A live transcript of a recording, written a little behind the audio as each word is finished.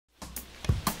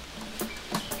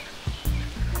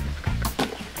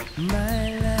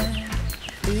My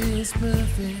life is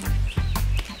perfect.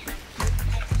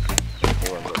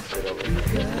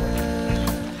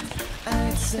 I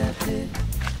accept it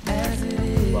as it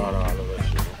is.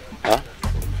 Huh?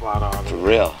 For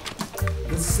real.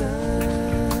 The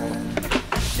sun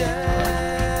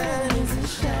shines and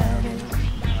shining.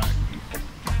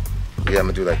 Yeah, I'm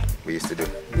gonna do like we used to do.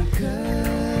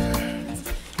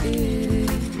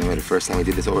 Remember the first time we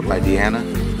did this over by Deanna?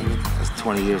 That's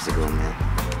 20 years ago, man.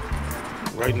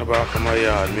 Right in the back of my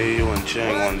yard, me, you, and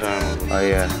Chang one time. Oh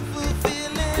yeah.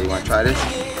 So you wanna try this?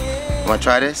 You wanna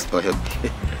try this? Oh, he'll...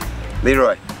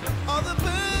 Leroy.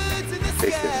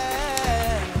 Fix this.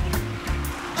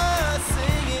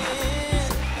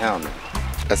 Hell no.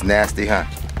 That's nasty, huh?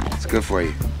 It's good for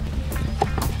you.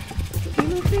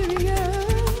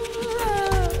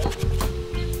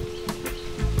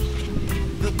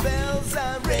 The bells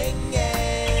are ringing.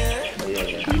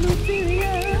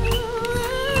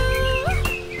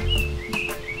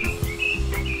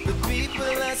 The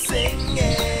people are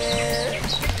singing.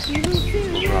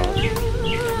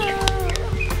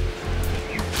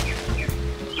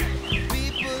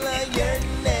 People are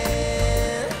yearning.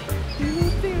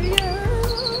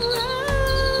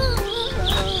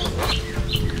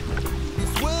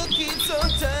 This world keeps on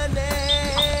turning.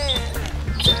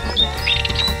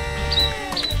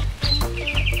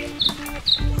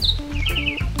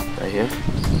 Right here?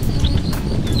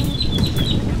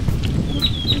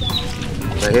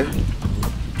 Right here?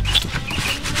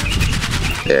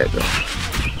 There you go.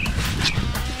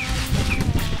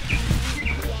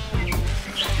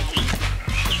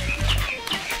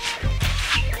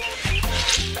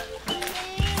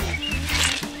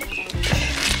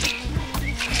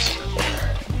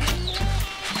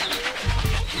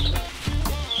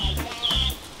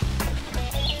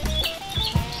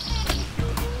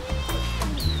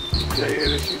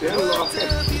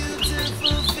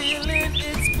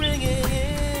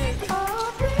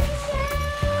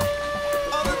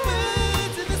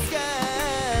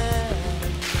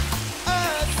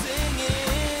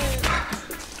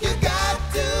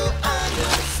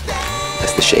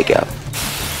 That's the Shakeout.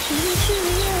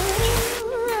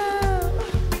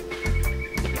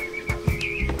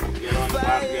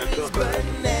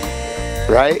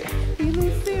 Right?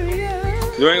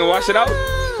 You ain't gonna wash it out?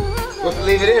 Supposed to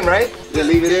leave it in, right? Yeah,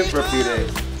 leave it in for a few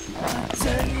days.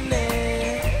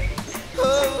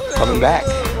 Coming back.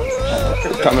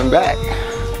 Coming back.